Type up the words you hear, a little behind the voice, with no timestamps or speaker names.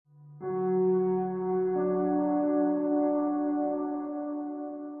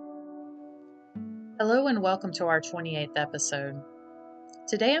Hello and welcome to our 28th episode.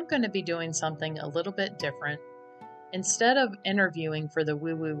 Today I'm going to be doing something a little bit different. Instead of interviewing for the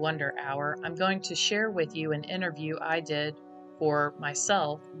Woo Woo Wonder Hour, I'm going to share with you an interview I did for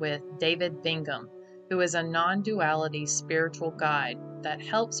myself with David Bingham, who is a non-duality spiritual guide that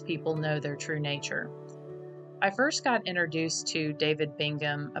helps people know their true nature. I first got introduced to David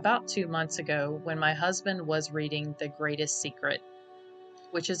Bingham about 2 months ago when my husband was reading The Greatest Secret,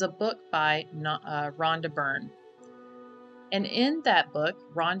 which is a book by Rhonda Byrne. And in that book,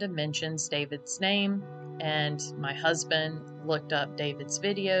 Rhonda mentions David's name, and my husband looked up David's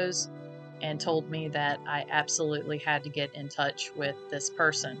videos and told me that I absolutely had to get in touch with this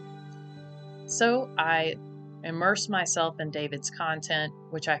person. So I immersed myself in David's content,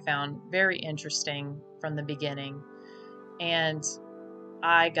 which I found very interesting from the beginning, and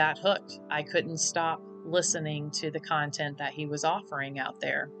I got hooked. I couldn't stop listening to the content that he was offering out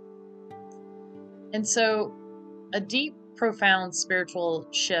there. And so a deep, profound spiritual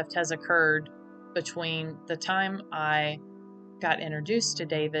shift has occurred between the time I got introduced to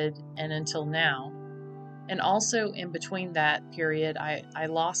David and until now. And also in between that period, I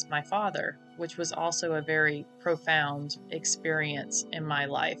lost my father, which was also a very profound experience in my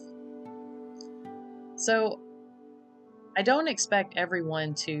life. So I don't expect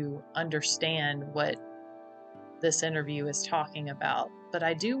everyone to understand what this interview is talking about, but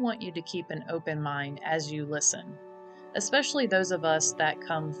I do want you to keep an open mind as you listen, especially those of us that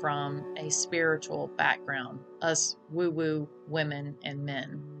come from a spiritual background, us woo-woo women and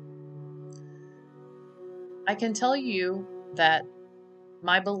men. I can tell you that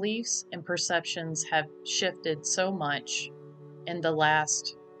my beliefs and perceptions have shifted so much in the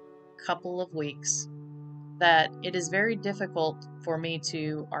last couple of weeks that it is very difficult for me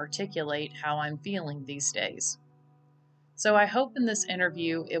to articulate how I'm feeling these days. So I hope in this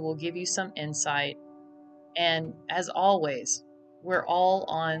interview it will give you some insight. And as always, we're all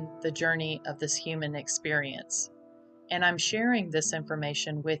on the journey of this human experience. And I'm sharing this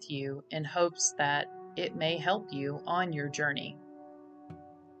information with you in hopes that it may help you on your journey.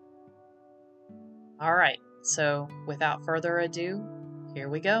 All right, so without further ado, here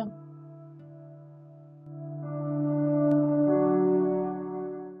we go.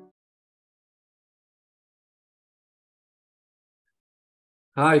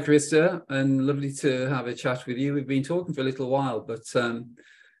 Hi, Krista, and lovely to have a chat with you. We've been talking for a little while, but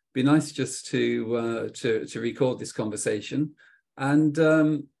be nice just to record this conversation. And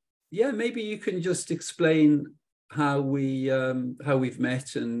yeah, maybe you can just explain how we've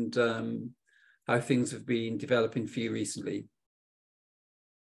met and how things have been developing for you recently.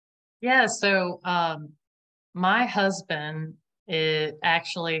 Yeah, so my husband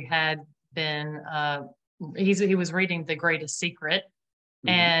actually had been he was reading The Greatest Secret.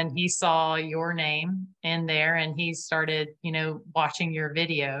 And he saw your name in there and he started, watching your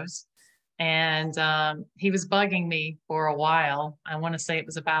videos. And he was bugging me for a while. I want to say it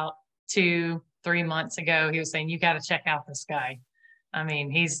was about 2-3 months ago. He was saying, you got to check out this guy. I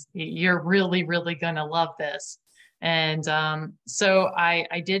mean, you're really, really going to love this. And so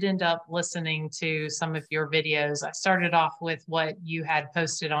I did end up listening to some of your videos. I started off with what you had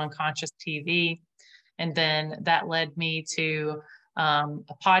posted on Conscious TV. And then that led me to a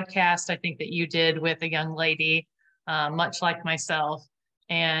podcast, I think that you did with a young lady, much like myself,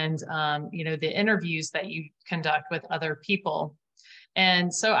 and the interviews that you conduct with other people.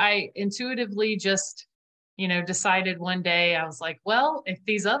 And so I intuitively just, decided one day, I was like, well, if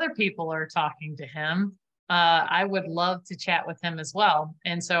these other people are talking to him, I would love to chat with him as well.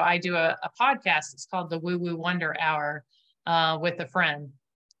 And so I do a podcast. It's called the Woo Woo Wonder Hour with a friend.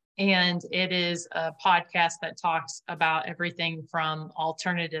 And it is a podcast that talks about everything from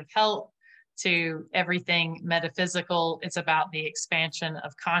alternative health to everything metaphysical. It's about the expansion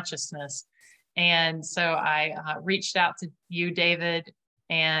of consciousness. And so I reached out to you, David,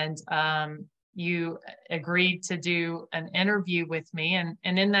 and you agreed to do an interview with me.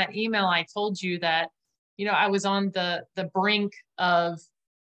 And in that email, I told you that, I was on the brink of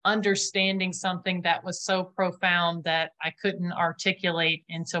understanding something that was so profound that I couldn't articulate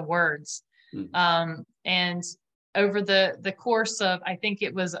into words. And over the course of, I think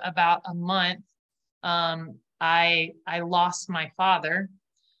it was about a month, I lost my father.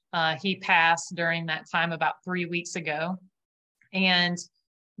 He passed during that time about 3 weeks ago. And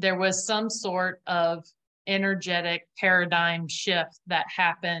there was some sort of energetic paradigm shift that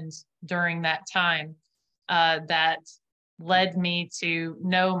happened during that time that led me to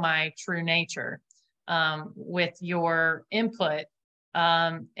know my true nature with your input.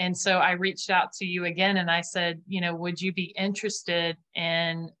 And so I reached out to you again and I said, would you be interested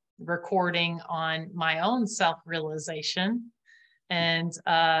in recording on my own self-realization. And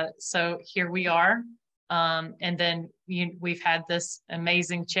so here we are. And then we've had this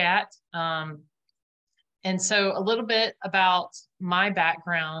amazing chat. And so a little bit about my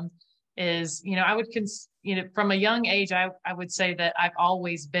background is, I would, from a young age, I would say that I've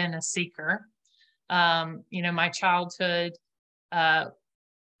always been a seeker. My childhood,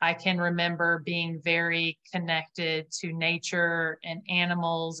 I can remember being very connected to nature and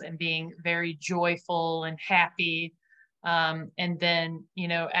animals and being very joyful and happy. And then,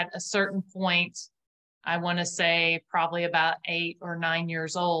 at a certain point, I want to say probably about 8 or 9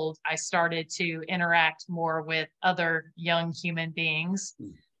 years old, I started to interact more with other young human beings.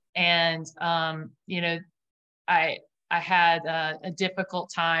 And, I had a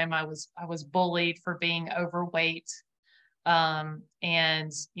difficult time. I was bullied for being overweight. And,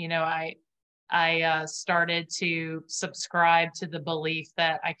 I started to subscribe to the belief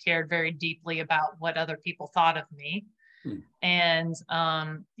that I cared very deeply about what other people thought of me. And,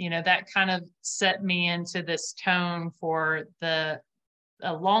 that kind of set me into this tone for a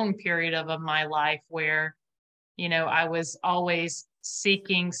long period of my life where, I was always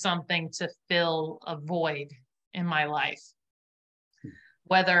seeking something to fill a void in my life,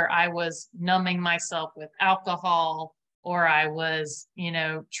 whether I was numbing myself with alcohol or I was,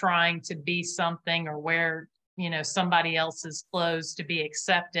 trying to be something or wear, somebody else's clothes to be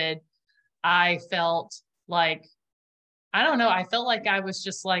accepted. I felt like, I don't know, I felt like I was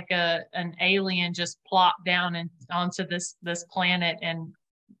just like an alien just plopped down onto this planet and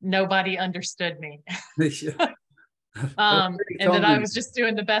nobody understood me. And that I was just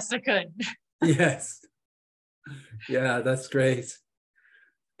doing the best I could. Yes. Yeah, that's great.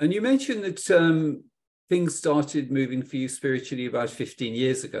 And you mentioned that things started moving for you spiritually about 15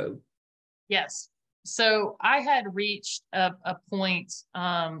 years ago. Yes. So I had reached a point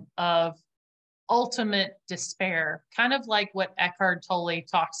of ultimate despair, kind of like what Eckhart Tolle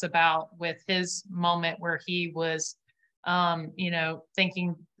talks about with his moment where he was,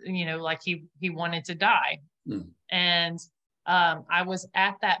 thinking, like he wanted to die. And I was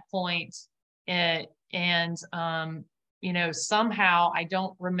at that point, and somehow I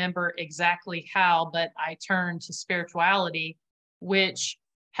don't remember exactly how, but I turned to spirituality, which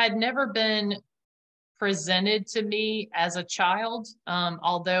had never been presented to me as a child.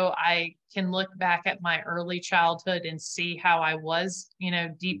 Although I can look back at my early childhood and see how I was,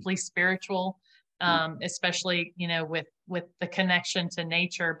 deeply spiritual, especially, with the connection to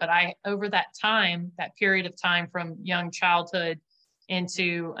nature. But over that period of time from young childhood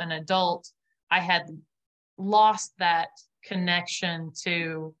into an adult, I had lost that connection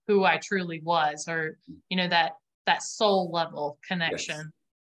to who I truly was, or, that soul level connection. Yes.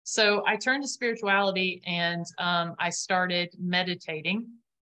 So I turned to spirituality and I started meditating.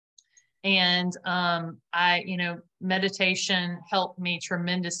 And meditation helped me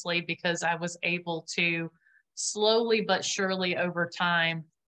tremendously because I was able to slowly but surely over time,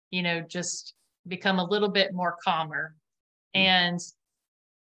 just become a little bit more calmer. And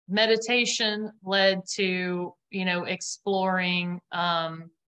meditation led to, exploring,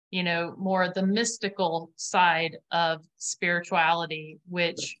 more of the mystical side of spirituality,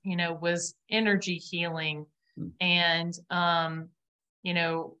 which, was energy healing and,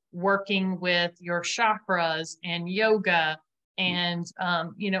 working with your chakras and yoga and,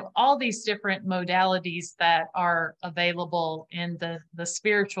 all these different modalities that are available in the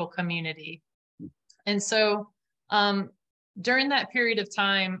spiritual community. And so during that period of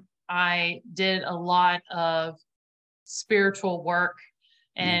time, I did a lot of spiritual work.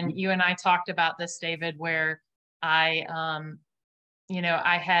 And you and I talked about this, David, where I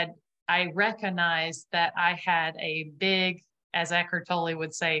recognized that I had a big, as Eckhart Tolle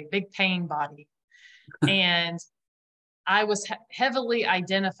would say, big pain body. And I was heavily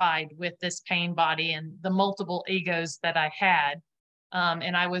identified with this pain body and the multiple egos that I had.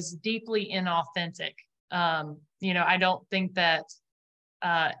 And I was deeply inauthentic. I don't think that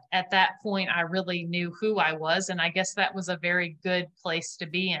at that point I really knew who I was. And I guess that was a very good place to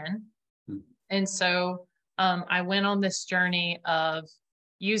be in. And so I went on this journey of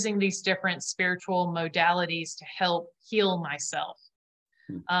using these different spiritual modalities to help heal myself.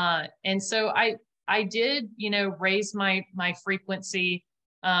 And so I did, raise my frequency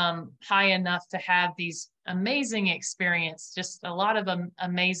high enough to have these amazing experiences, just a lot of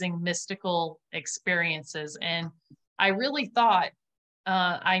amazing mystical experiences. And I really thought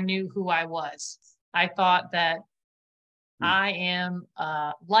I knew who I was. I thought that I am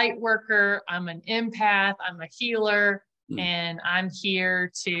a light worker, I'm an empath, I'm a healer, and I'm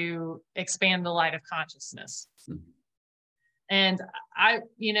here to expand the light of consciousness. And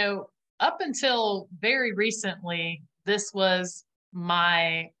up until very recently, this was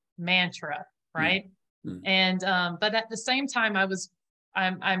my mantra, right? Mm. And but at the same time,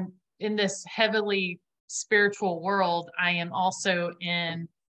 I'm in this heavily spiritual world. I am also in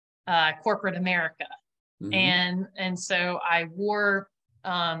corporate America, and so I wore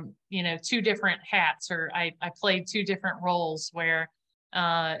two different hats, or I played two different roles where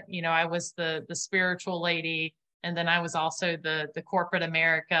I was the spiritual lady, and then I was also the corporate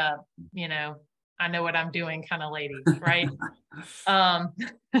America, I know what I'm doing kind of lady, right?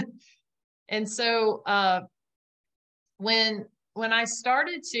 And so when I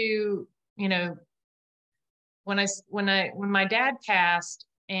started to, when my dad passed,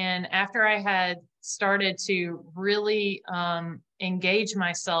 and after I had started to really engage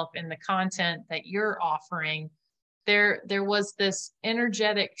myself in the content that you're offering, there was this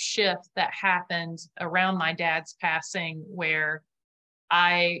energetic shift that happened around my dad's passing, where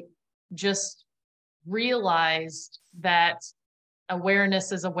I just realized that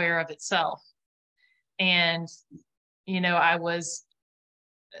awareness is aware of itself. And I was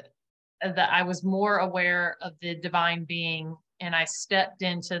more aware of the divine being, and I stepped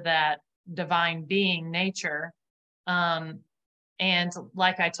into that divine being nature. And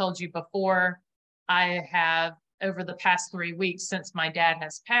like I told you before, I have, over the past 3 weeks since my dad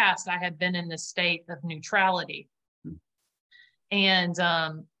has passed, I have been in this state of neutrality. And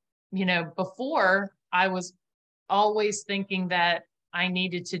before, I was always thinking that I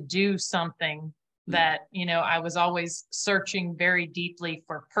needed to do something, that I was always searching very deeply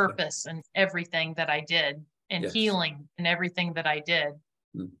for purpose in everything that I did, and healing in everything that I did.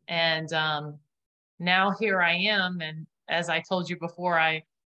 And now here I am, and as I told you before, I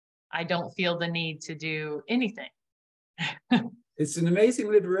don't feel the need to do anything. It's an amazing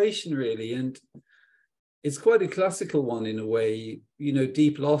liberation, really, and it's quite a classical one in a way.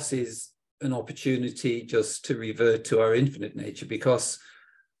 Deep loss is an opportunity just to revert to our infinite nature, because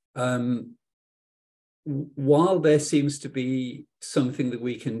while there seems to be something that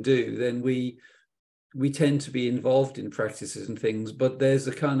we can do, then we tend to be involved in practices and things, but there's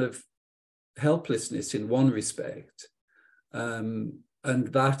a kind of helplessness in one respect, and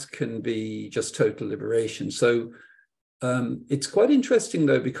that can be just total liberation. So it's quite interesting,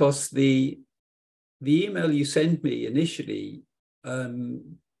 though, because the email you sent me initially,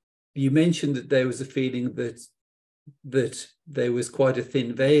 you mentioned that there was a feeling that there was quite a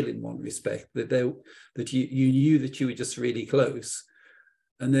thin veil in one respect, that you knew that you were just really close,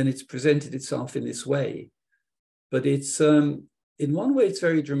 and then it's presented itself in this way. But it's in one way it's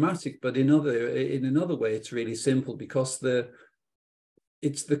very dramatic, but in another way it's really simple, because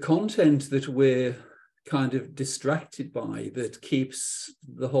it's the content that we're kind of distracted by that keeps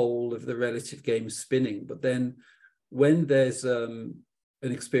the whole of the relative game spinning. But then when there's an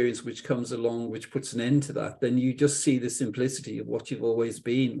experience which comes along which puts an end to that, then you just see the simplicity of what you've always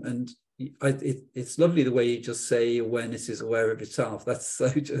been. And it's lovely the way you just say awareness is aware of itself. It's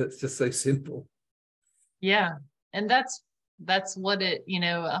just so simple. Yeah, and that's what it,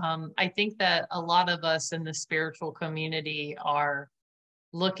 I think that a lot of us in the spiritual community are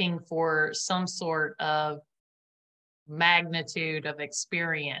looking for some sort of magnitude of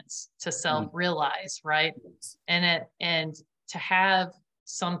experience to self-realize, right? And to have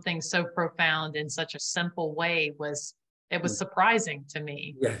something so profound in such a simple way was surprising to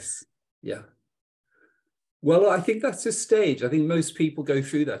me. Yes. Yeah. Well, I think that's a stage. I think most people go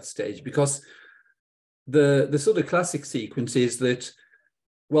through that stage, because the sort of classic sequence is that,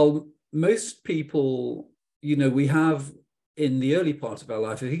 well, most people, we have, in the early part of our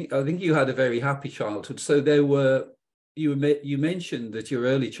life, I think you had a very happy childhood. So you mentioned that your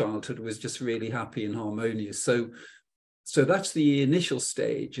early childhood was just really happy and harmonious. So that's the initial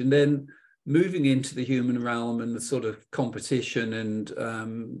stage. And then moving into the human realm and the sort of competition and,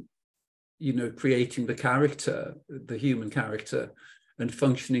 creating the human character, and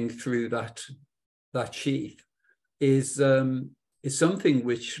functioning through that sheath is something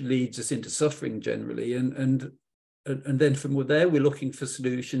which leads us into suffering generally. And then from there, we're looking for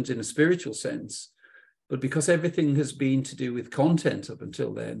solutions in a spiritual sense. But because everything has been to do with content up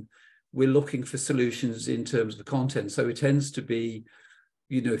until then, we're looking for solutions in terms of the content. So it tends to be,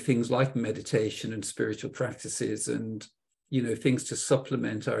 things like meditation and spiritual practices, and, things to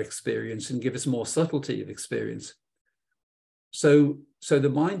supplement our experience and give us more subtlety of experience. So the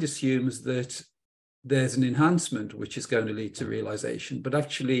mind assumes that there's an enhancement which is going to lead to realization. But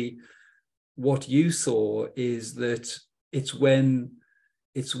actually, what you saw is that it's when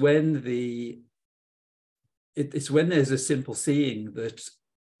there's a simple seeing that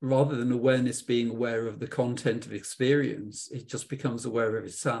rather than awareness being aware of the content of experience, it just becomes aware of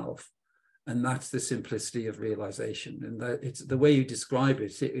itself. And that's the simplicity of realization. And that it's the way you describe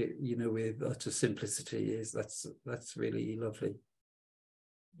it, you know, with utter simplicity, is that's really lovely.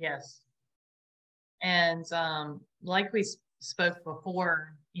 Yes. And like we spoke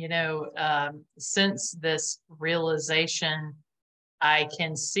before, you know, since this realization, I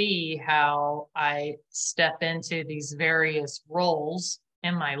can see how I step into these various roles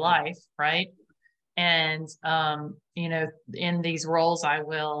in my life, right? And, you know, in these roles, I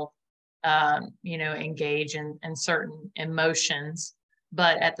will, you know, engage in certain emotions.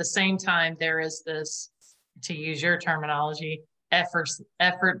 But at the same time, there is this, to use your terminology,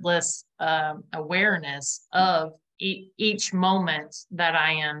 effortless awareness of each moment that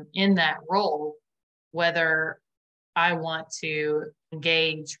I am in that role, whether I want to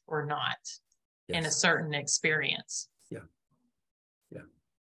engage or not in a certain experience. Yeah. Yeah.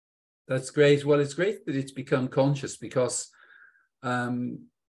 That's great. Well, it's great that it's become conscious, because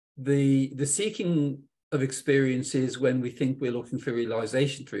the seeking of experiences, when we think we're looking for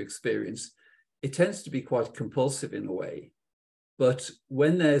realization through experience, it tends to be quite compulsive in a way. But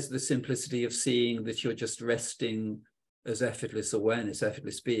when there's the simplicity of seeing that you're just resting as effortless awareness,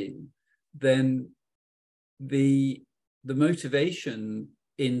 effortless being, then the motivation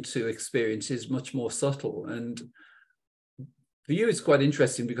into experience is much more subtle. And for you, it's quite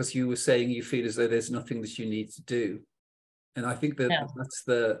interesting, because you were saying you feel as though there's nothing that you need to do. And I think that that's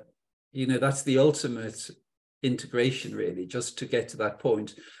the, you know, that's the ultimate integration, really, just to get to that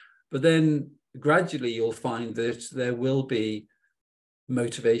point. But then gradually you'll find that there will be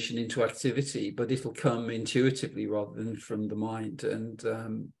motivation into activity, but it'll come intuitively rather than from the mind. And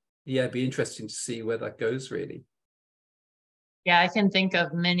yeah, it'd be interesting to see where that goes, really. Yeah, I can think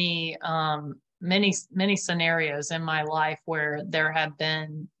of many scenarios in my life where there have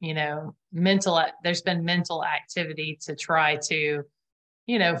been, you know, there's been mental activity to try to,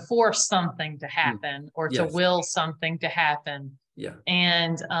 you know, force something to happen or to will something to happen. Yeah.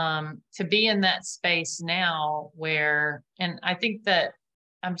 And to be in that space now where, and I think that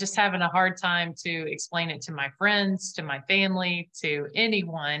I'm just having a hard time to explain it to my friends, to my family, to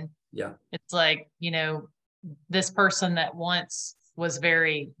anyone. Yeah. It's like, you know, this person that once was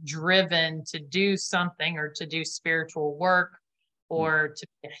very driven to do something or to do spiritual work or to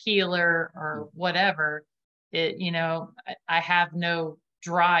be a healer or whatever, it, you know, I have no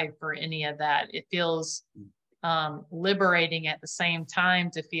drive for any of that. It feels liberating at the same time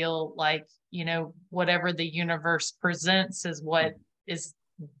to feel like, you know, whatever the universe presents is what is,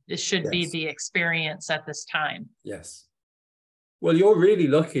 it should be the experience at this time. Yes. Well, you're really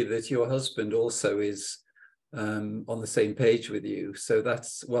lucky that your husband also is on the same page with you. So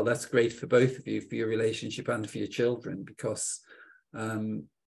that's great for both of you, for your relationship and for your children, because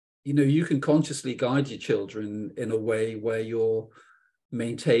you know, you can consciously guide your children in a way where you're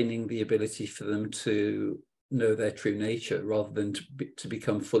maintaining the ability for them to know their true nature, rather than to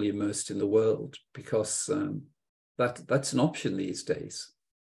become fully immersed in the world, because that's an option these days.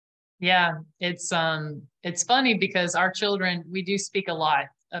 Yeah, it's funny because our children, we do speak a lot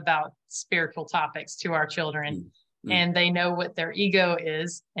about spiritual topics to our children, and they know what their ego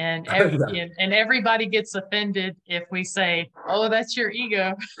is, and and everybody gets offended if we say, "Oh, that's your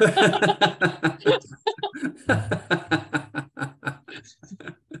ego."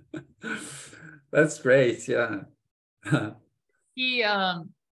 That's great. Yeah. He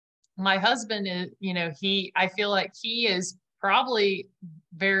my husband is, you know, I feel like he is probably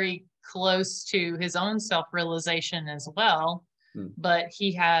very close to his own self-realization as well. But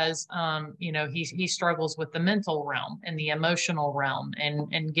he has, you know, he struggles with the mental realm and the emotional realm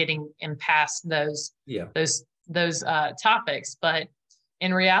and getting in past those topics. But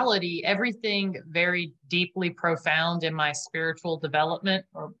in reality, everything very deeply profound in my spiritual development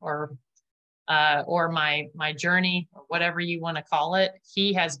or my journey, or whatever you want to call it,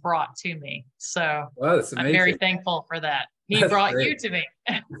 he has brought to me. So I'm very thankful for that. He brought you to me.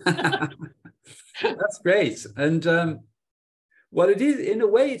 That's great. And well, it is, in a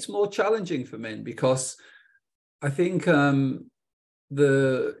way, it's more challenging for men, because I think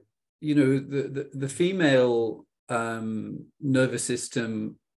the female nervous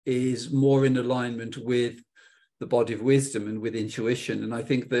system is more in alignment with the body of wisdom and with intuition. And I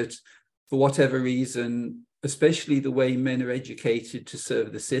think that for whatever reason, especially the way men are educated to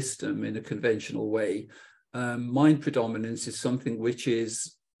serve the system in a conventional way, mind predominance is something which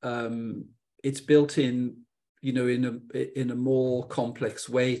is it's built in, you know, in a more complex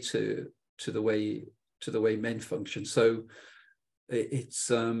way to the way men function. So it's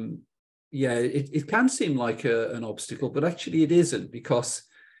it can seem like an obstacle, but actually it isn't, because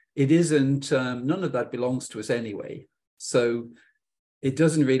it isn't, none of that belongs to us anyway. So it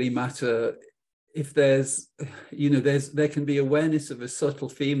doesn't really matter if there's, there can be awareness of a subtle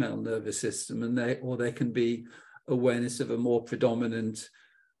female nervous system, and there can be awareness of a more predominant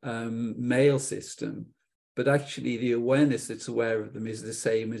male system. But actually, the awareness that's aware of them is the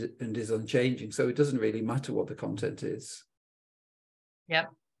same and is unchanging. So it doesn't really matter what the content is.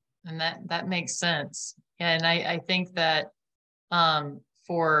 Yep, and that makes sense. And I think that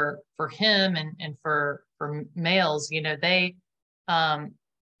for him and for males, he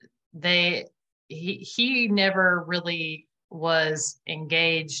never really was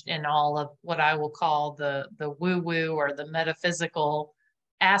engaged in all of what I will call the woo-woo or the metaphysical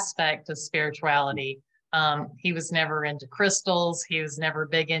aspect of spirituality. He was never into crystals. He was never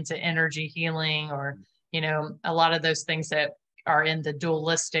big into energy healing or, a lot of those things that are in the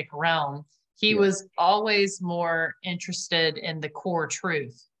dualistic realm. He was always more interested in the core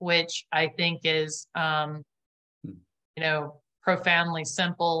truth, which I think is, profoundly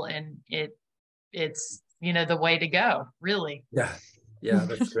simple, and it's the way to go, really. Yeah,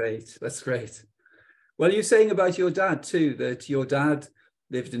 that's great. That's great. Well, you're saying about your dad too, that your dad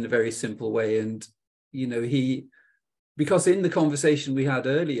lived in a very simple way, and because in the conversation we had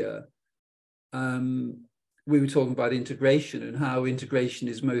earlier, we were talking about integration and how integration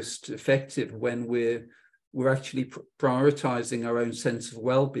is most effective when we're actually prioritizing our own sense of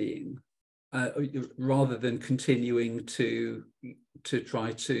well-being, rather than continuing to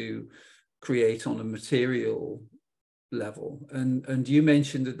try to create on a material level. And you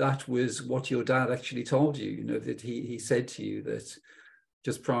mentioned that was what your dad actually told you, that he said to you that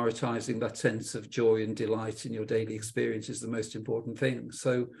just prioritizing that sense of joy and delight in your daily experience is the most important thing.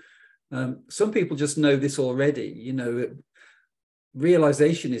 So some people just know this already.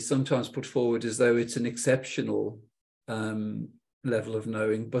 Realization is sometimes put forward as though it's an exceptional level of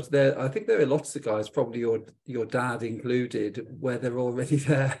knowing, but I think there are lots of guys, probably your dad included, where they're already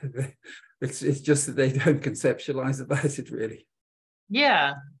there. It's just that they don't conceptualize about it, really.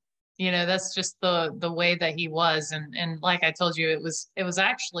 Yeah, that's just the way that he was, and like I told you, it was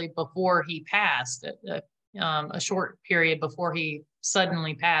actually before he passed, a short period before he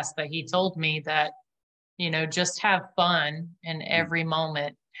suddenly passed, that he told me that just have fun in every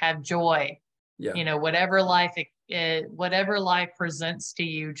moment, have joy. Whatever life presents to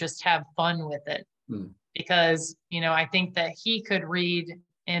you, just have fun with it. Because I think that he could read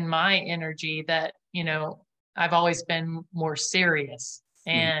in my energy that I've always been more serious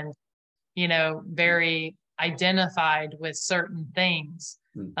and very identified with certain things.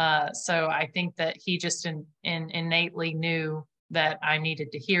 So I think that he just innately knew that I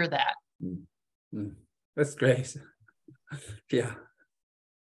needed to hear that. That's great. Yeah.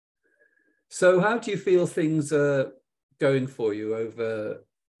 So how do you feel things are going for you over,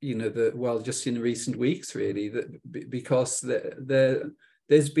 just in recent weeks, really? Because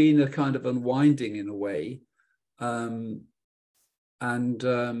there's been a kind of unwinding in a way, and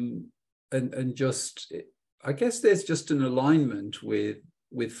just, I guess there's just an alignment with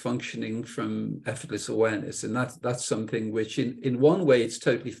functioning from effortless awareness, and that's something which in one way it's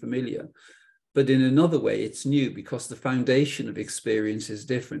totally familiar, but in another way it's new because the foundation of experience is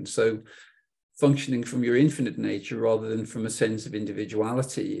different. So functioning from your infinite nature rather than from a sense of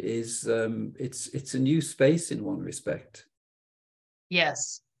individuality is it's a new space in one respect.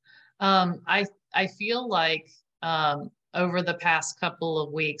 Yes. I feel like over the past couple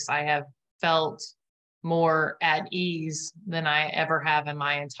of weeks I have felt more at ease than I ever have in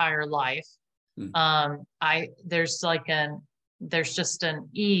my entire life. There's just an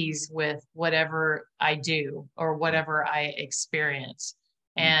ease with whatever I do or whatever I experience.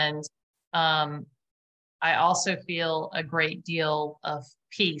 And I also feel a great deal of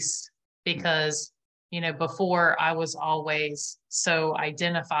peace because, before I was always so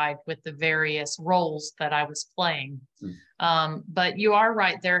identified with the various roles that I was playing. But you are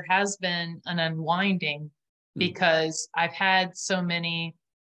right, there has been an unwinding because I've had so many,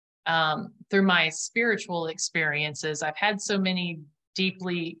 through my spiritual experiences, I've had so many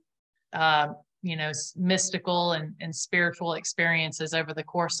deeply mystical and spiritual experiences over the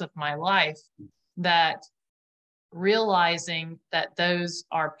course of my life, that realizing that those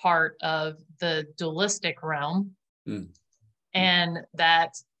are part of the dualistic realm, and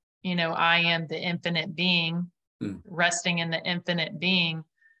that I am the infinite being, resting in the infinite being,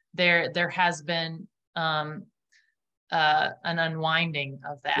 there has been an unwinding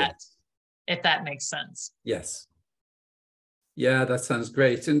of that, if that makes sense. Yes. Yeah, that sounds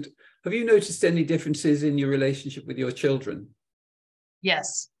great. And have you noticed any differences in your relationship with your children?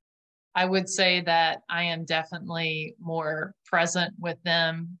 Yes. I would say that I am definitely more present with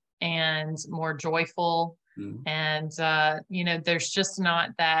them and more joyful. And, there's just not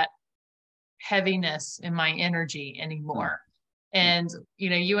that heaviness in my energy anymore. And,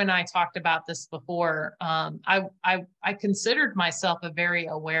 you and I talked about this before. I considered myself a very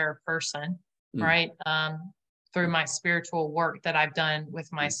aware person, right? Through my spiritual work that I've done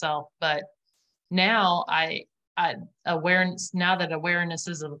with myself. But now awareness, now that awareness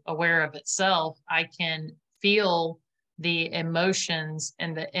is aware of itself, I can feel the emotions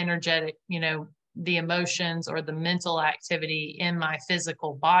and the energetic, the emotions or the mental activity in my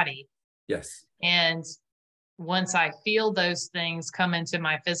physical body. Yes. And once I feel those things come into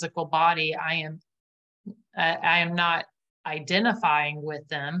my physical body, I am not identifying with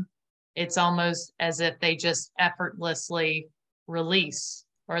them. It's almost as if they just effortlessly release,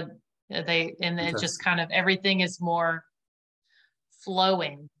 or it just kind of, everything is more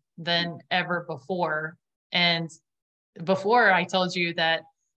flowing than ever before. And before, I told you that,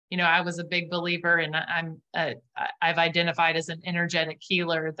 I was a big believer, and I've identified as an energetic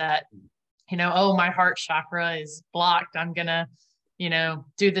healer, that, oh, my heart chakra is blocked. I'm going to,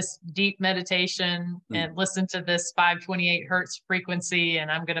 do this deep meditation and listen to this 528 hertz frequency. And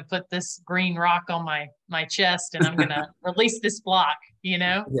I'm going to put this green rock on my chest, and I'm going to release this block,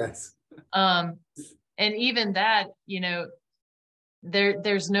 Yes. And even that,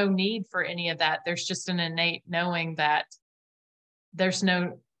 there's no need for any of that. There's just an innate knowing that there's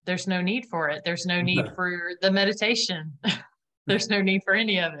no need for it. There's no need for the meditation. There's no need for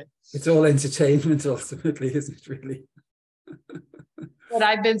any of it. It's all entertainment ultimately, isn't it, really? But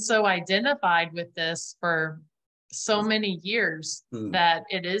I've been so identified with this for so many years that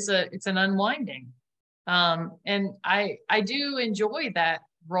it's an unwinding. And I do enjoy that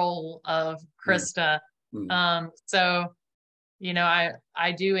role of Krista. So,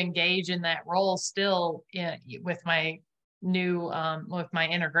 I do engage in that role still with my new, with my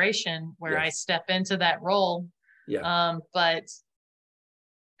integration, where I step into that role. But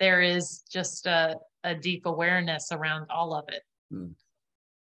there is just a deep awareness around all of it.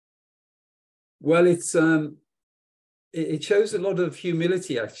 Well, it shows a lot of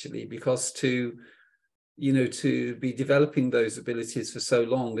humility, actually, because to be developing those abilities for so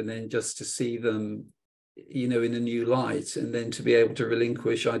long, and then just to see them, in a new light, and then to be able to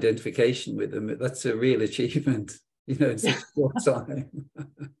relinquish identification with them, that's a real achievement, in such a short time.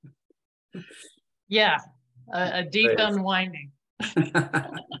 Yeah, a deep unwinding.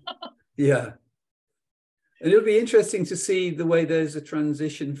 Yeah. And it'll be interesting to see the way there's a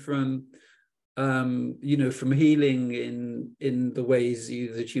transition from, from healing in the ways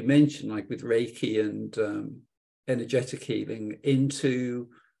that you mentioned, like with Reiki and energetic healing, into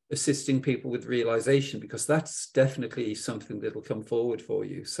assisting people with realization, because that's definitely something that'll come forward for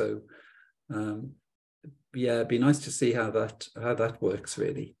you. So, it'd be nice to see how that works,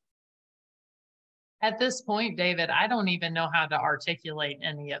 really. At this point, David, I don't even know how to articulate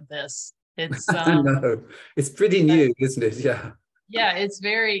any of this. It's no, it's pretty new, isn't it? Yeah. Yeah, it's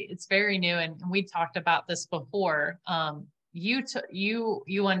very new, and we talked about this before.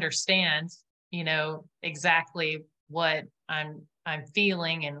 You understand, exactly what I'm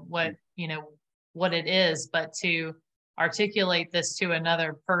feeling and what what it is, but to articulate this to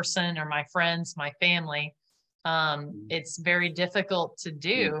another person or my friends, my family, it's very difficult to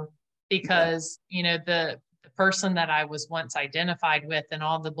do, because the person that I was once identified with and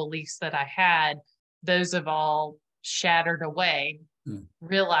all the beliefs that I had, those have all shattered away,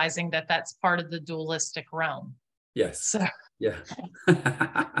 realizing that that's part of the dualistic realm. Yes. So. Yeah.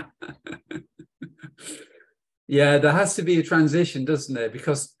 Yeah, there has to be a transition, doesn't there?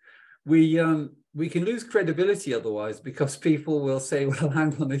 Because we can lose credibility otherwise, because people will say, well,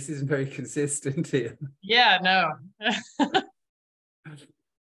 hang on, this isn't very consistent here. Yeah, no.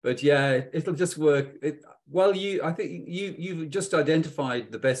 But yeah, it'll just work. I think you've just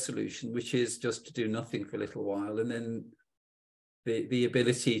identified the best solution, which is just to do nothing for a little while, and then the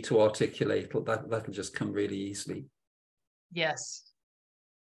ability to articulate that'll just come really easily. Yes,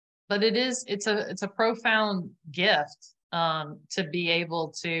 but it's a profound gift, to be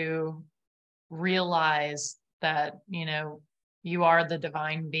able to realize that you are the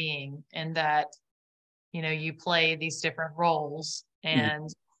divine being, and that you play these different roles, and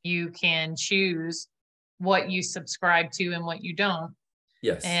you can choose what you subscribe to and what you don't.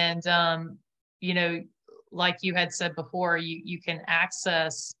 Yes. And like you had said before, you can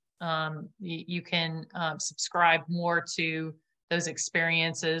access, you can subscribe more to those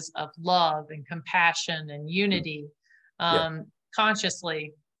experiences of love and compassion and unity,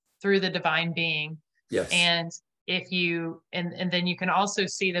 consciously, through the divine being. Yes. And if you and then you can also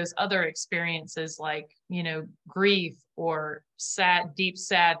see those other experiences like, grief or deep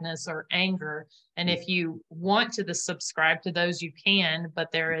sadness or anger. And if you want to subscribe to those, you can,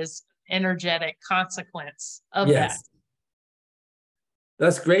 but there is energetic consequence of that. Yes.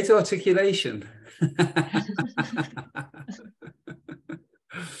 That's great articulation.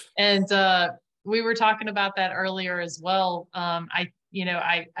 And we were talking about that earlier as well. I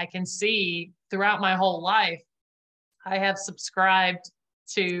can see throughout my whole life, I have subscribed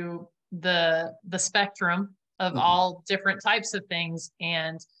to the spectrum of all different types of things.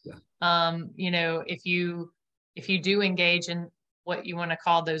 And if you do engage in what you want to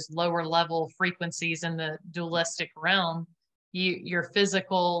call those lower level frequencies in the dualistic realm, your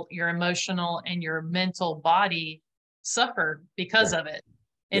physical, your emotional, and your mental body suffer because of it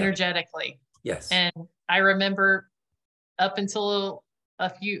energetically. Yes. And I remember up until a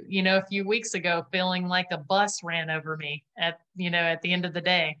few weeks ago, feeling like a bus ran over me at the end of the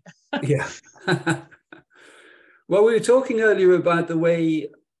day. Yeah. Well, we were talking earlier about the way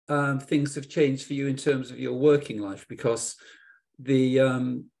things have changed for you in terms of your working life, because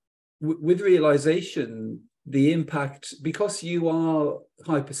with realization, the impact, because you are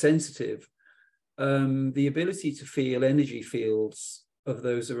hypersensitive, the ability to feel energy fields of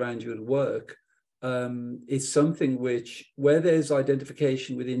those around you at work is something which, where there's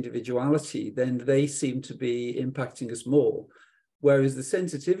identification with individuality, then they seem to be impacting us more. Whereas the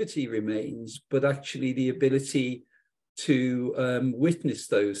sensitivity remains, but actually the ability to witness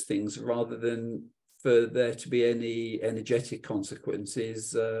those things rather than for there to be any energetic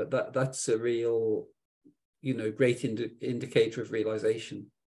consequences, that's a real, great indicator of realization.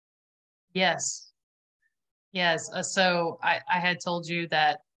 Yes. So I had told you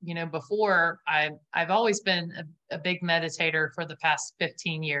that, before I've always been a big meditator for the past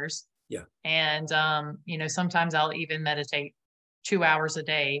 15 years. Yeah. And, sometimes I'll even meditate 2 hours a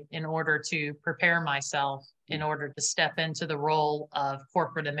day in order to prepare myself in order to step into the role of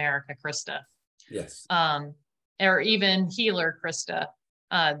corporate America, Krista. Yes. Or even healer, Krista.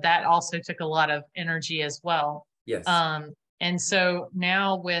 That also took a lot of energy as well. Yes. And so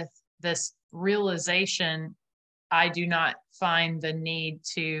now with this realization, I do not find the need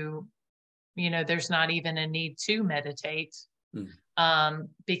to, there's not even a need to meditate,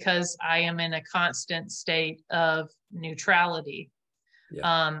 because I am in a constant state of neutrality.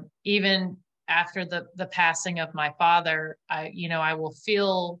 Yeah. Even after the passing of my father, I will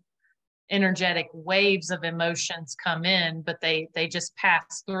feel energetic waves of emotions come in, but they just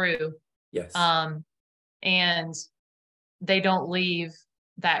pass through. Yes. And they don't leave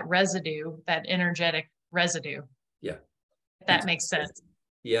that residue, that energetic residue. Yeah. If that makes sense.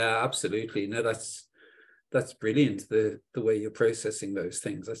 Yeah, absolutely. No, that's brilliant. The way you're processing those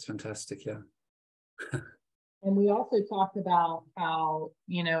things. That's fantastic. Yeah. And we also talked about how,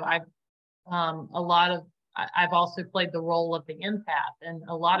 I've also played the role of the empath, and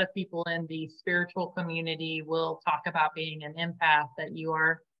a lot of people in the spiritual community will talk about being an empath, that you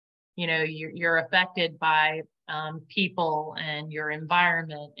are, you're affected by people and your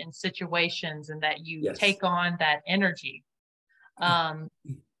environment and situations, and that you take on that energy.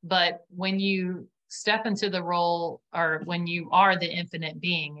 But when you step into the role, or when you are the infinite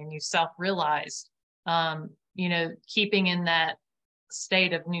being and you self-realize, keeping in that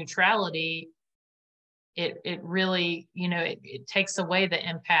state of neutrality, it really, it takes away the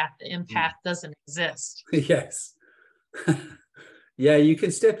empath. The empath doesn't exist. Yes. Yeah, you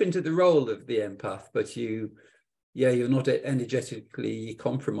can step into the role of the empath, but you're not energetically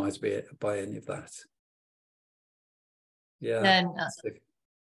compromised by any of that. Yeah. And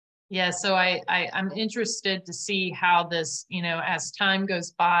so I'm interested to see how this, as time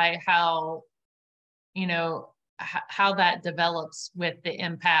goes by, how that develops with the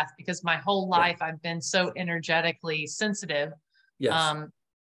empath, because my whole life I've been so energetically sensitive. Yes.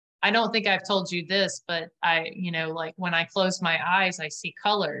 I don't think I've told you this, but I, like when I close my eyes, I see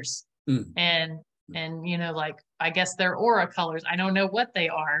colors, and like, I guess they're aura colors. I don't know what they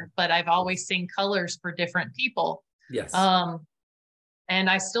are, but I've always seen colors for different people. Yes. And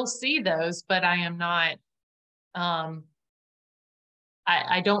I still see those, but I am not, I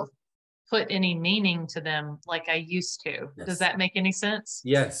don't put any meaning to them like I used to. Yes. Does that make any sense?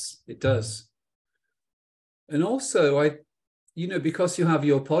 Yes, it does. And also, because you have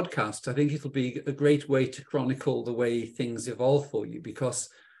your podcast, I think it'll be a great way to chronicle the way things evolve for you, because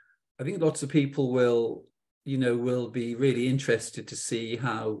I think lots of people will be really interested to see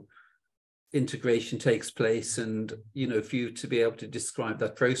how integration takes place, and for you to be able to describe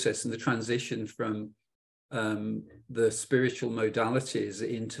that process and the transition from the spiritual modalities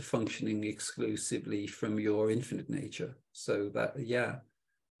into functioning exclusively from your infinite nature. So that, yeah,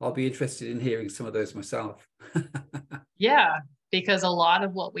 I'll be interested in hearing some of those myself. Yeah, because a lot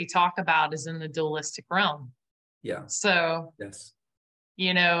of what we talk about is in the dualistic realm. Yeah. So, Yes.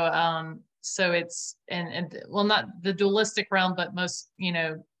 So it's, and well, not the dualistic realm, but most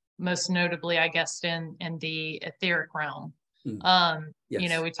notably, I guess, in the etheric realm.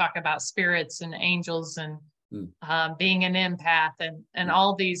 Yes. We talk about spirits and angels and Mm. being an empath and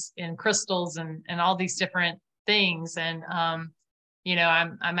all these, and crystals and all these different things. And I'm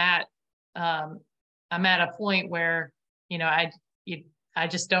at a point where I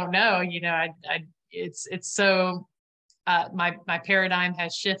just don't know. It's so my paradigm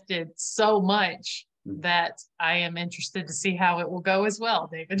has shifted so much that I am interested to see how it will go as well,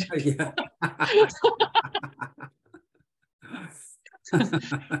 David. Yeah.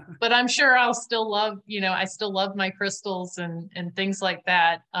 But I'm sure I'll still love, I still love my crystals and things like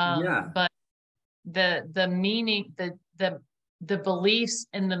that. Yeah. But the meaning, the beliefs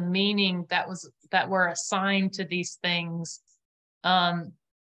and the meaning that were assigned to these things,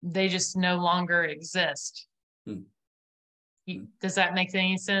 they just no longer exist. Does that make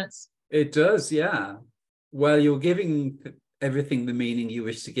any sense? It does, yeah. Well, you're giving everything the meaning you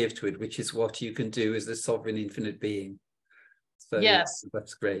wish to give to it, which is what you can do as the sovereign infinite being. So yes,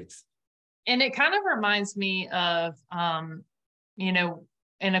 that's great. And it kind of reminds me of, in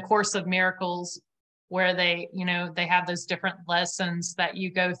A Course of Miracles, where they have those different lessons that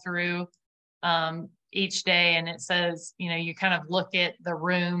you go through each day. And it says, you kind of look at the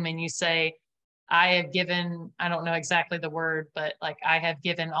room and you say, I have given, I don't know exactly the word, but like, I have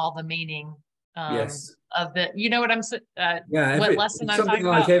given all the meaning Yes. of the, what I'm yeah, what lesson I'm something talking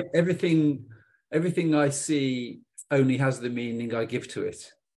like about? everything I see only has the meaning I give to it.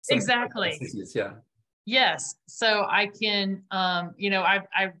 Something Exactly. Like that, isn't it? Yeah. Yes. So I can,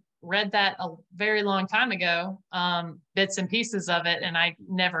 I read that a very long time ago, bits and pieces of it, and I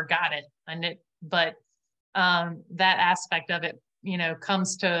never got it. But that aspect of it,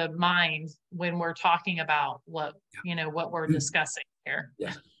 comes to mind when we're talking about what we're discussing here.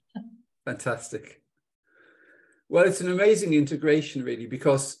 Yeah. Fantastic. Well, it's an amazing integration, really,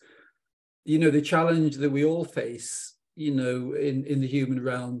 because, the challenge that we all face, in the human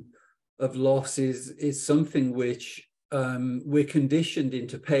realm of loss is something which we're conditioned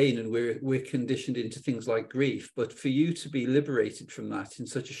into pain, and we're conditioned into things like grief. But for you to be liberated from that in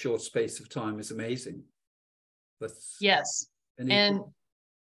such a short space of time is amazing. Yes. And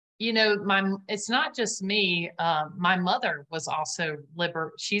it's not just me. My mother was also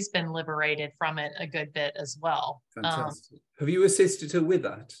she's been liberated from it a good bit as well. Fantastic. Have you assisted her with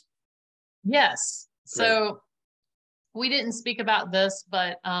that? Yes. Great. So we didn't speak about this,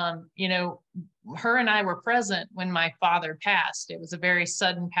 but her and I were present when my father passed. It was a very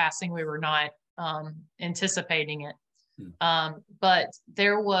sudden passing. We were not anticipating it. But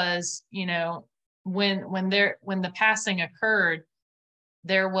there was, when the passing occurred,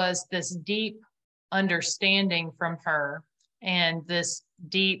 there was this deep understanding from her, and this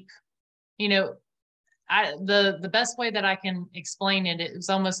deep, the best way that I can explain it, it was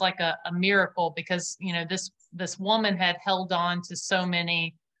almost like a miracle, because this woman had held on to so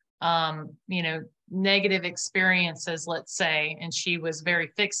many negative experiences, let's say, and she was very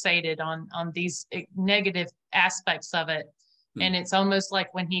fixated on these negative aspects of it. And it's almost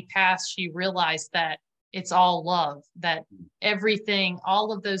like when he passed, she realized that it's all love, that everything,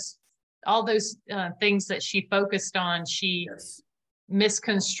 all those things that she focused on, she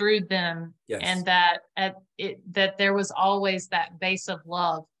misconstrued them. And that that there was always that base of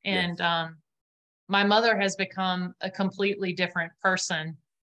love. And my mother has become a completely different person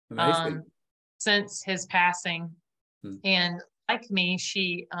since his passing. And like me,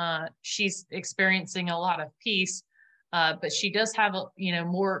 she's experiencing a lot of peace. But she does have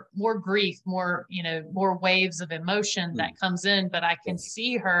more grief, more waves of emotion that comes in. But I can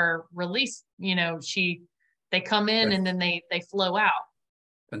see her release. They come in and then they flow out.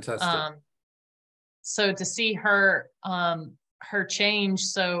 Fantastic. So to see her change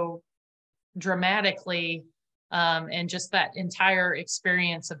so dramatically, and just that entire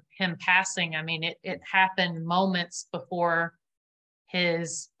experience of him passing. I mean, it happened moments before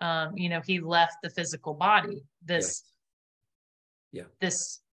his he left the physical body. This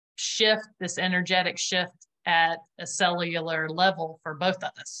shift, this energetic shift at a cellular level for both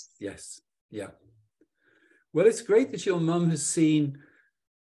of us. Yes. Yeah. Well, it's great that your mum has seen.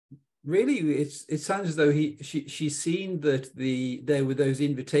 Really, it sounds as though she's seen that there were those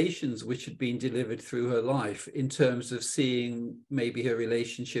invitations which had been delivered through her life, in terms of seeing maybe her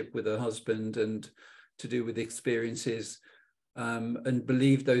relationship with her husband and to do with experiences, and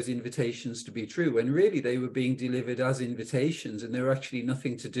believed those invitations to be true, when really they were being delivered as invitations, and they were actually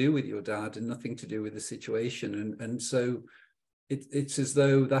nothing to do with your dad and nothing to do with the situation. And so it's as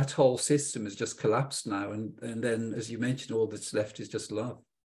though that whole system has just collapsed now. And then, as you mentioned, all that's left is just love.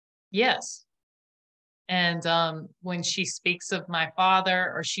 Yes. And when she speaks of my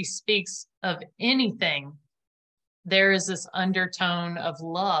father, or she speaks of anything, there is this undertone of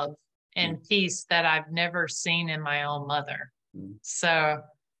love and peace that I've never seen in my own mother. So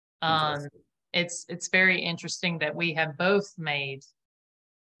it's very interesting that we have both made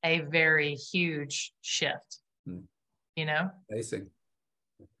a very huge shift, you know? Amazing.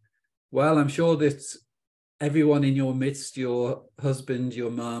 Well, I'm sure that everyone in your midst, your husband,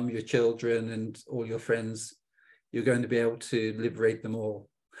 your mum, your children, and all your friends, you're going to be able to liberate them all.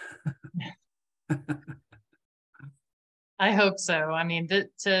 I hope so. I mean,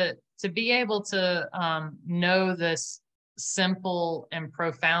 to be able to know this simple and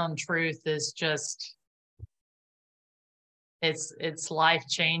profound truth is just, it's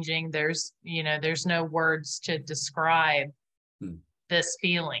life-changing. There's no words to describe this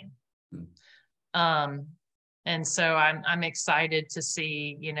feeling. And so I'm excited to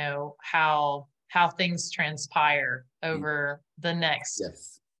see, how things transpire over the next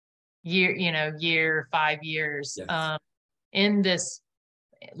year, 5 years, in this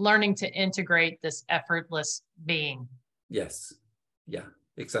learning to integrate this effortless being. Yes. Yeah,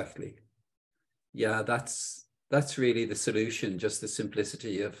 exactly. Yeah, that's really the solution, just the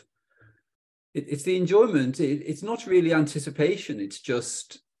simplicity of it. It's the enjoyment. It's not really anticipation. It's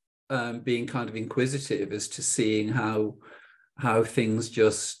just being kind of inquisitive as to seeing how things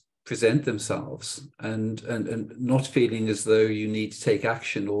just present themselves, and not feeling as though you need to take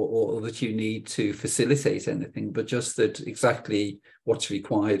action or that you need to facilitate anything, but just that exactly what's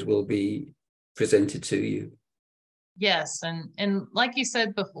required will be presented to you. Yes. And like you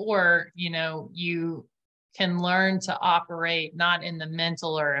said before, you can learn to operate not in the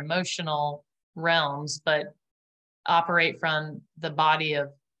mental or emotional realms, but operate from the body of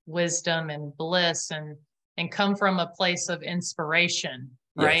wisdom and bliss, and come from a place of inspiration,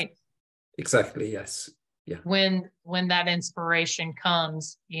 right? Yes, exactly. Yes. Yeah. When that inspiration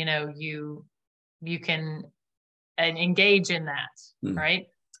comes, you can engage in that, right?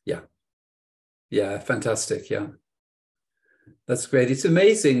 Yeah. Yeah. Fantastic. Yeah. That's great. It's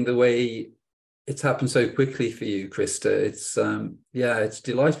amazing the way it's happened so quickly for you, Krista. It's it's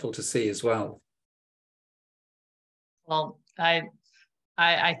delightful to see as well. Well, I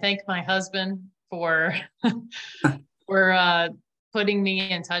thank my husband for putting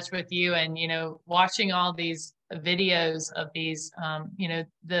me in touch with you, and watching all these videos of these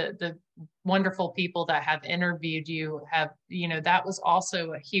the wonderful people that have interviewed you have, that was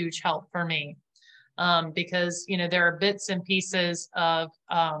also a huge help for me, because there are bits and pieces of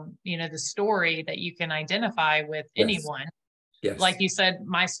the story that you can identify with anyone. Yes. Like you said,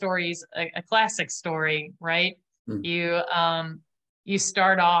 my story's a classic story, right? You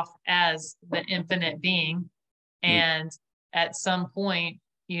start off as the infinite being, and at some point,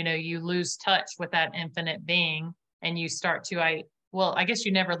 you lose touch with that infinite being, and you start to, I guess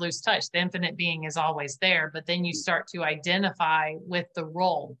you never lose touch. The infinite being is always there, but then you start to identify with the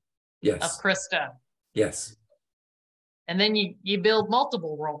role of Krista. Yes. And then you build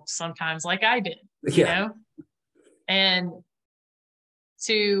multiple roles sometimes, like I did, you know, and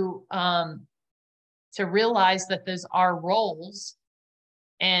to realize that those are roles,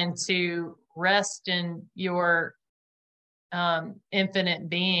 and to rest in your infinite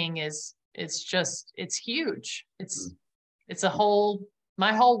being it's huge. It's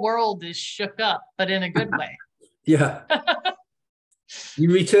my whole world is shook up, but in a good way. Yeah.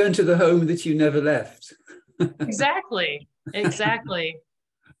 You return to the home that you never left. Exactly. And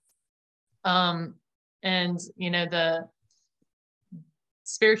the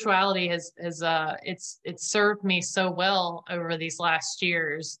spirituality has it's served me so well over these last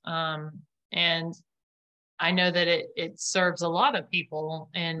years, and I know that it serves a lot of people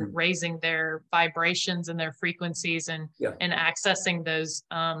in raising their vibrations and their frequencies, and accessing those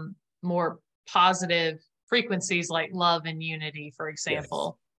more positive frequencies like love and unity, for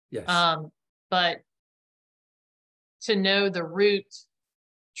example. Yes. But to know the root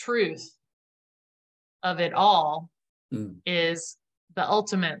truth of it all is the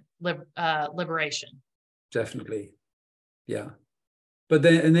ultimate liberation. Definitely. Yeah. But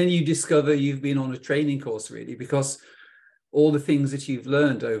then you discover you've been on a training course, really, because all the things that you've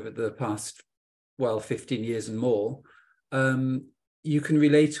learned over the past, 15 years and more, you can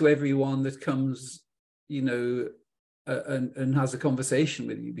relate to everyone that comes, and has a conversation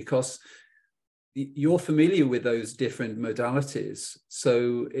with you, because you're familiar with those different modalities,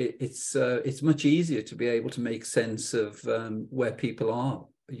 so it's much easier to be able to make sense of where people are,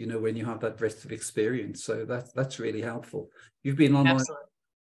 when you have that breadth of experience. So that's really helpful. You've been on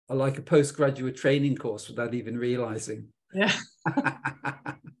like a postgraduate training course without even realizing. Yeah.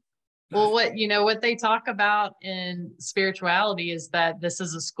 Well, what they talk about in spirituality is that this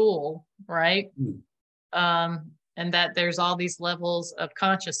is a school, right? And that there's all these levels of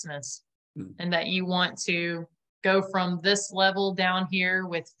consciousness, and that you want to go from this level down here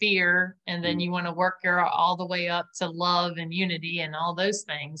with fear, and then you want to work all the way up to love and unity and all those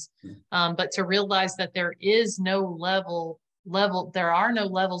things. But to realize that there is no there are no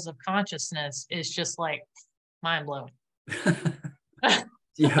levels of consciousness is just like mind blowing.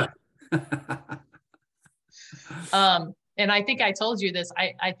 Yeah. And I think I told you this.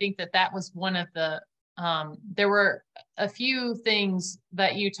 I think that was one of the, there were a few things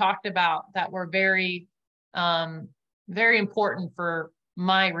that you talked about that were very, very important for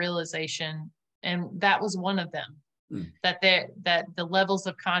my realization. And that was one of them, that the levels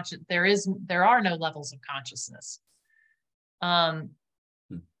of there are no levels of consciousness. And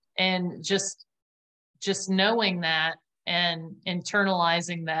just knowing that and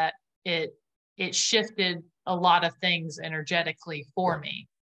internalizing that, it shifted a lot of things energetically for me.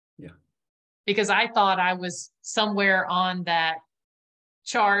 Yeah. Because I thought I was somewhere on that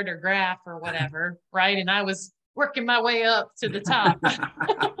chart or graph or whatever, right? And I was working my way up to the top.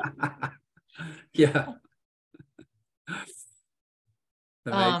 Yeah.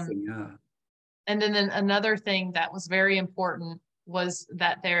 Amazing, yeah. And then another thing that was very important was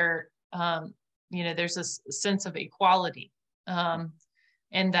that there's this sense of equality,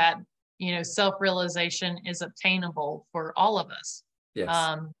 and that, self-realization is obtainable for all of us.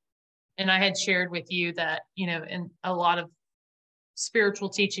 Yes. And I had shared with you that, in a lot of spiritual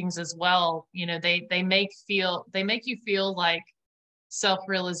teachings as well, they make you feel like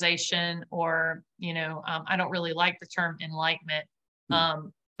self-realization, or, I don't really like the term enlightenment,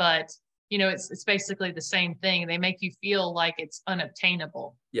 but, it's basically the same thing. They make you feel like it's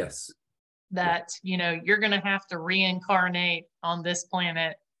unobtainable. Yes. That, you're going to have to reincarnate on this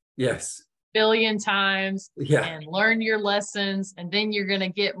planet. Yes. Billion times, yeah, and learn your lessons, and then you're going to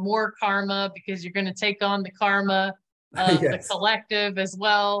get more karma because you're going to take on the karma of yes. the collective as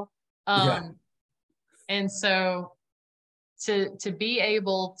well. Yeah. And so to be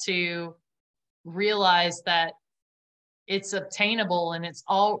able to realize that it's obtainable and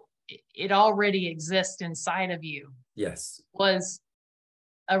it already exists inside of you. Yes. Was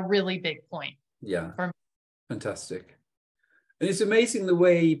a really big point. Yeah. For me. Fantastic. And it's amazing the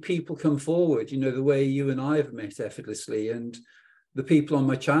way people come forward, the way you and I have met effortlessly, and the people on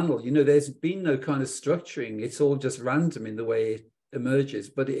my channel, there's been no kind of structuring. It's all just random in the way it emerges.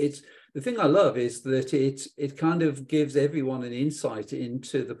 But the thing I love is that it kind of gives everyone an insight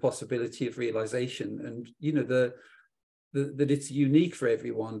into the possibility of realization, and, that it's unique for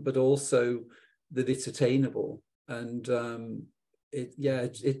everyone, but also that it's attainable. And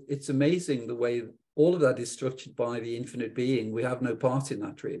it's amazing the way all of that is structured by the infinite being. We have no part in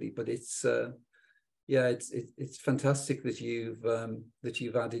that really, but it's fantastic that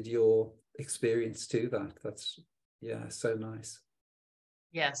you've added your experience to that. That's so nice.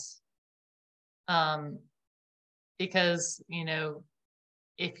 Yes. Because,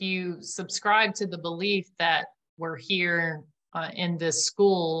 if you subscribe to the belief that we're here in this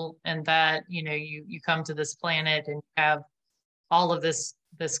school, and that, you come to this planet and have all of this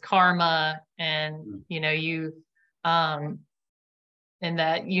karma, and, and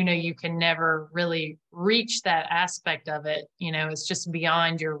that, you can never really reach that aspect of it, it's just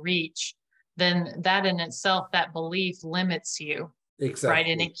beyond your reach, then that in itself, that belief limits you. Exactly. Right.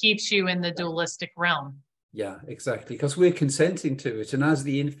 And it keeps you in the dualistic realm. Yeah, exactly. Because we're consenting to it. And as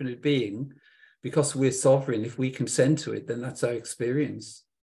the infinite being, because we're sovereign, if we consent to it, then that's our experience.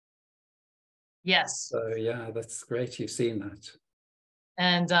 Yes. So yeah, that's great. You've seen that.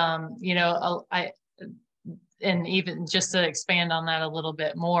 And, and even just to expand on that a little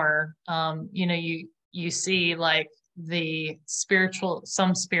bit more, you see like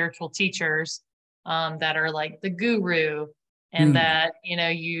some spiritual teachers that are like the guru, and that,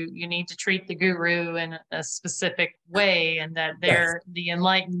 you need to treat the guru in a specific way, and that they're the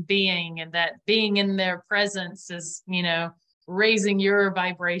enlightened being, and that being in their presence is, raising your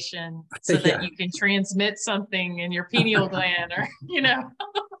vibration so that you can transmit something in your pineal gland, or,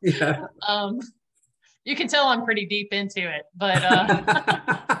 you can tell I'm pretty deep into it, but,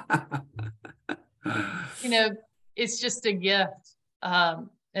 it's just a gift.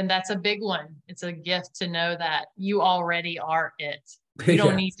 And that's a big one. It's a gift to know that you already are it. You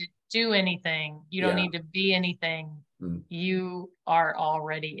don't need to do anything. You don't need to be anything. You are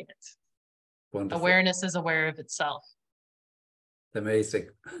already it. Wonderful. Awareness is aware of itself. Amazing.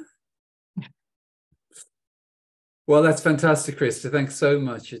 Well, that's fantastic, Krista. Thanks so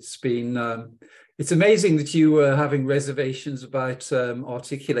much. It's been it's amazing that you were having reservations about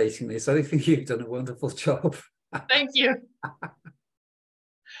articulating this. I think you've done a wonderful job. Thank you.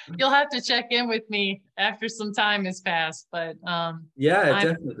 You'll have to check in with me after some time has passed, but yeah,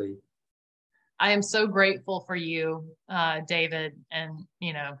 definitely. I am so grateful for you, David, and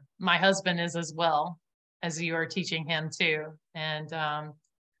you know, my husband is as well, as you are teaching him too. And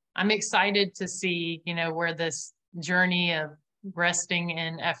I'm excited to see, you know, where this journey of resting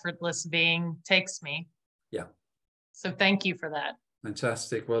in effortless being takes me. Yeah. So thank you for that.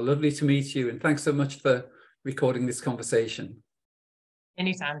 Fantastic. Well, lovely to meet you, and thanks so much for recording this conversation.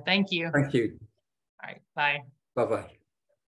 Anytime. Thank you. Thank you. All right. Bye. Bye-bye.